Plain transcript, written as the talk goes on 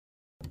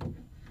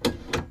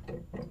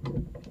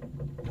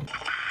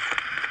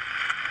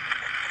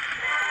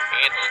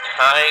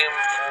time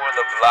for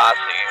the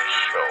Blossy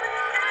Show,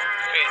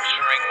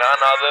 featuring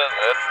none other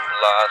than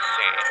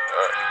Blossy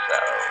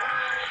herself.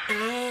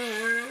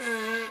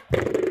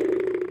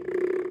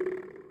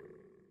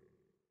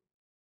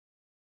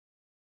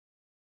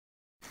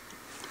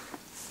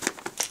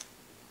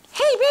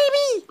 Hey,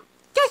 baby!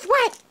 Guess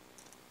what?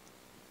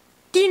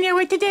 Do you know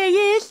what today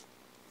is?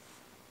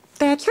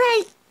 That's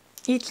right.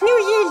 It's New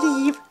Year's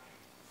Eve.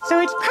 So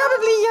it's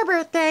probably your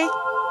birthday.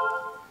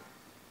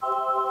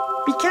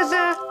 Because,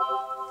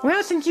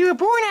 well, since you were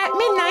born at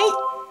midnight,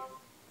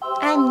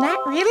 I'm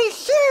not really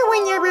sure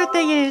when your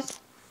birthday is.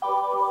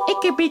 It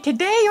could be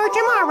today or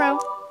tomorrow.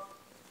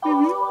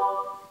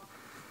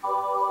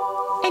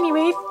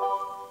 Anyways,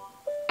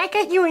 I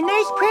got you a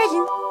nice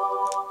present.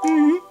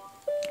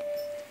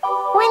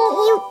 When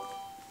you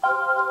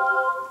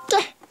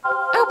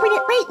open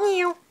it right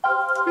now.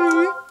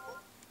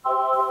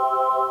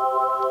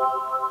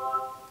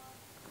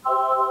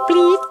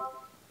 Please.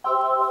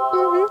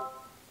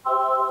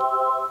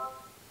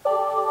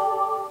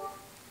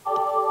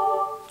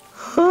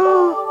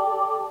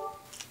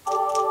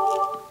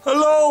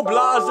 Hello,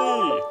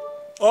 Blossy!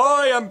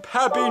 I am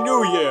Pappy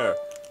New Year.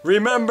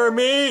 Remember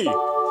me?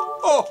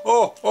 Oh,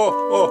 oh, oh,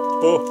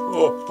 oh, oh,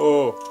 oh,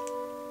 oh.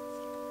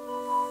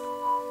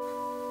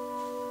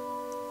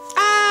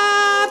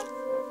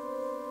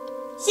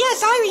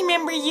 Yes, I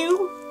remember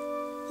you.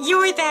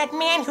 You're that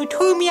man who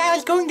told me I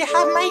was going to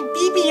have my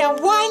baby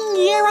 1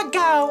 year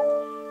ago.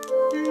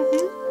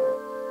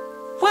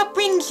 What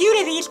brings you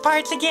to these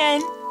parts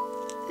again?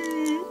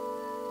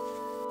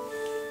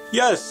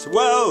 Yes,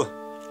 well,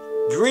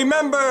 do you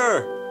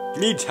remember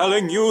me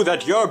telling you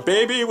that your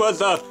baby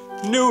was a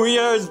New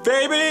Year's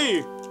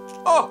baby?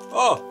 Oh,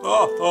 oh,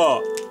 oh,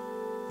 oh.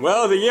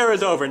 Well, the year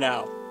is over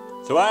now,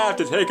 so I have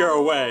to take her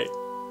away.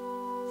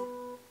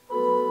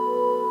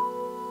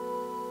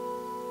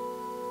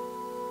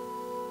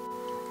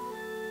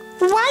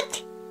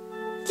 What?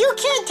 You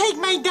can't take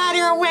my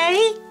daughter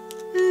away.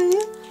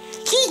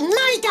 She's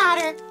my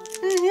daughter.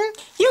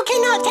 You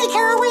cannot take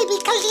her away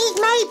because she's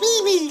my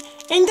baby.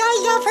 And I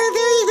love her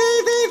very,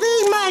 very, very,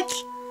 very much.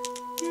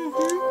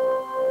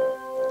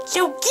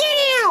 So get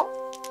out!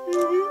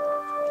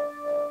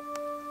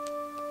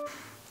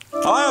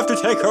 I have to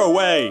take her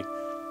away.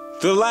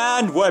 The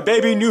land where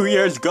baby New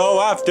Year's go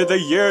after the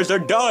years are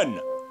done.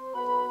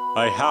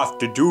 I have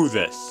to do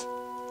this.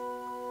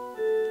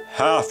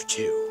 Have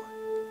to.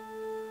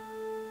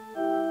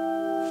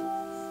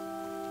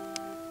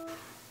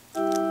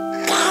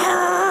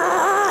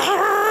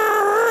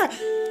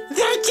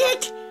 That's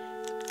it!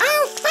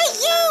 I'll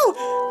fight you!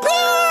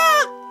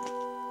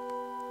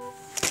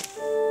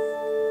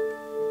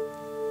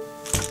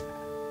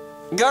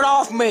 Get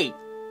off me!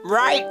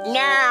 Right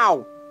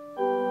now!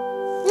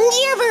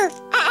 Never!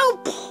 Ah!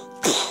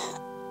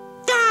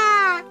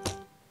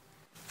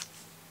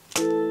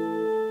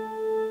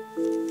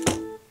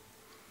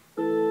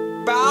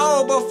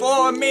 Bow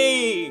before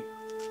me!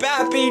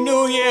 Pappy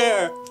New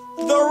Year!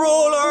 The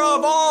ruler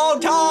of all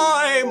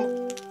time!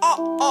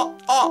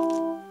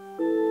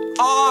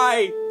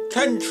 I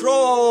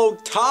control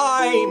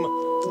time!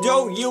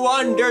 Don't you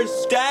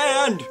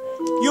understand?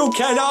 You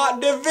cannot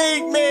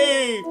defeat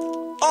me!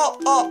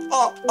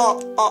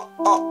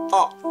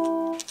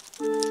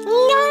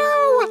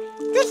 No!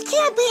 This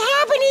can't be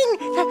happening!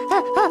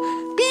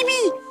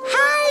 Baby,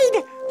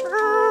 hide!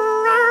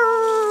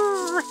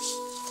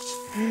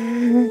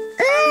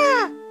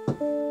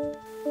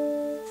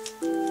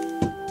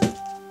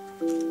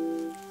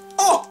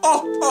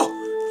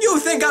 You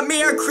think a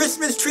mere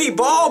Christmas tree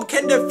bulb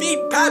can defeat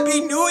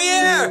Pappy New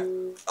Year?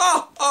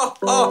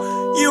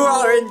 You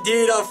are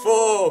indeed a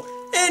fool!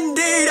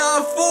 Indeed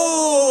a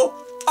fool!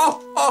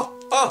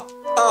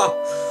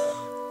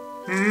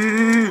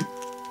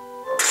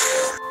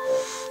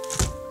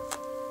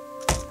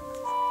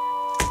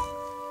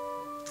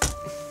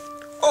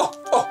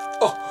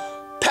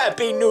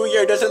 Pappy New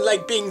Year doesn't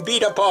like being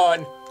beat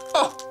upon.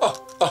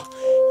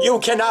 You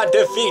cannot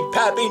defeat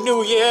Pappy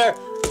New Year.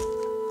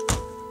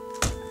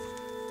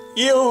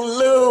 You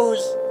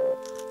lose.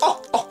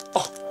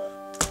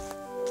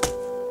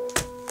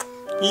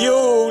 You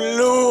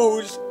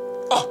lose.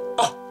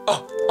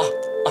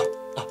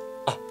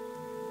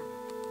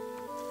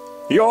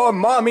 Your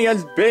mommy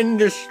has been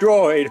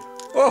destroyed.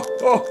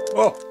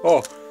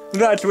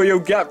 That's what you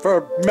get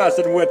for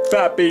messing with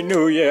Pappy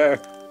New Year.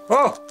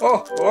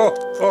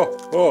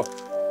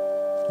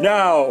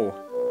 Now,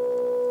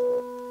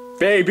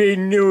 baby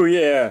New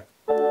Year,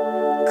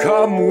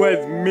 come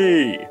with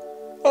me.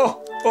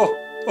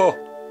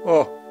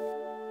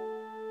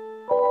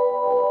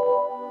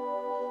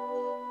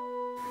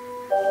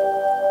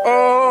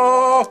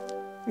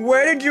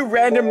 Where did you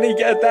randomly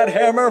get that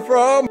hammer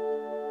from?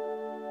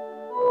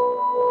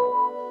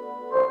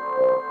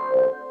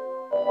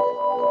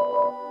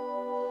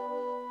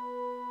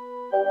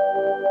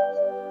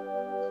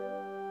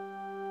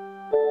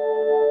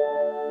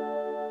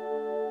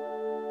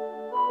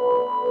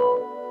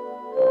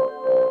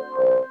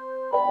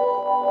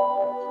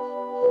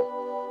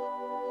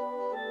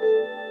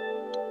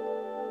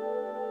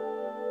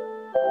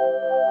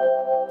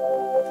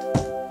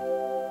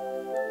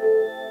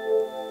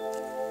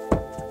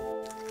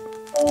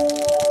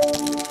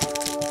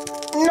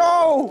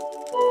 No!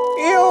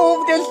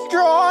 You've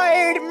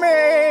destroyed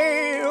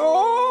me! Oh!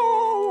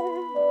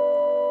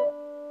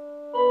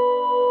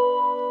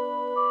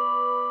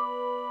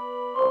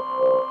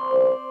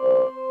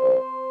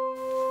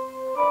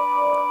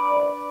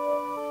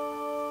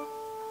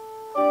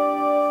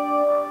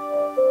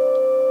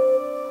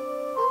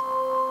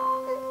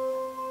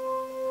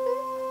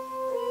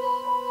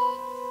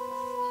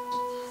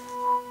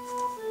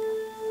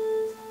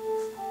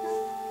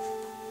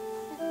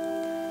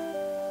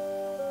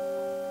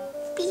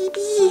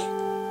 Baby.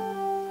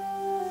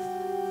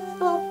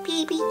 Oh,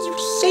 baby, you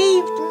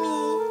saved me.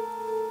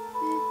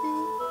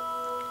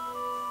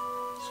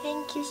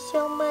 Thank you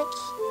so much.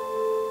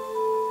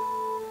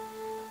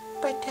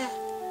 But,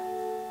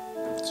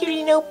 you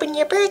didn't open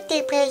your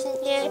birthday present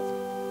yet.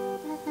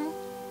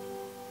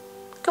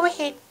 Go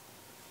ahead.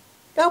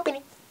 Open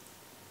it.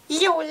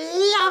 You'll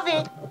love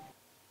it.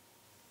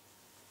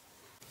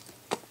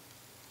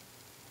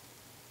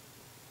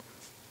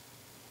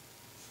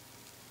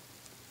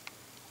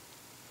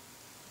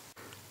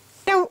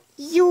 Don't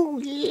you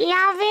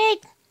love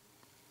it?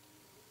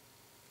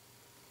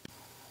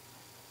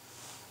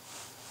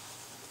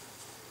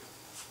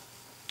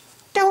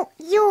 Don't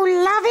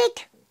you love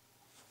it?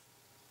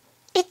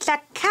 It's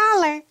a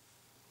collar.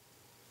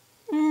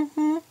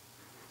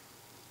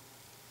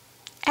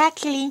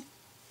 Actually,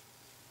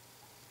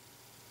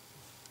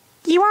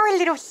 you are a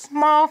little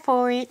small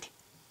for it.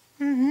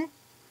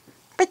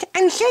 But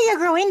I'm sure you'll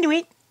grow into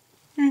it.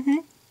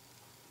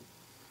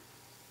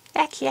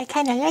 Actually, I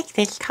kind of like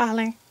this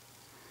collar.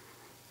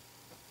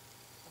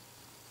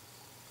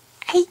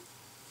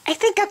 I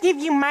think I'll give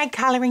you my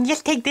collar and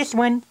just take this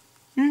one.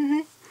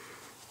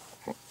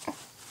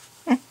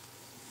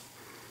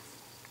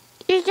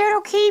 Is that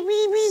okay,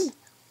 baby?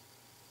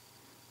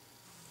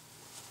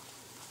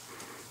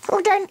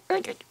 Hold on.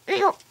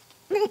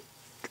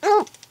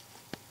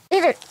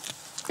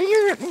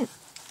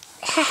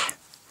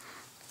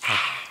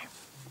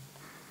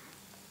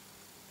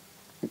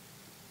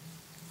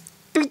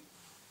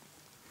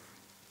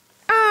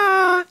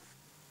 Ah,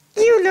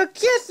 you look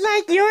just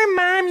like your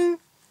mommy.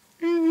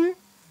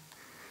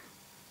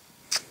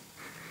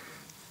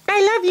 I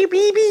love you,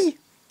 baby.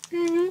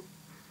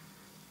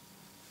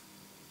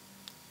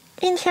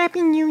 And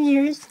Happy New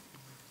Year's.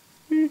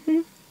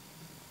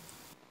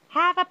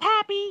 Have a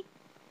pappy.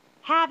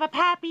 Have a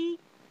pappy.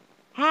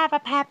 Have a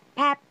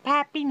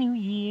Pappy New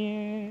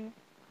Year.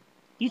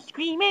 You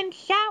scream and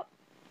shout.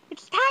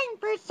 It's time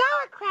for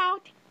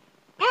sauerkraut.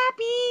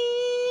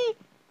 Pappy!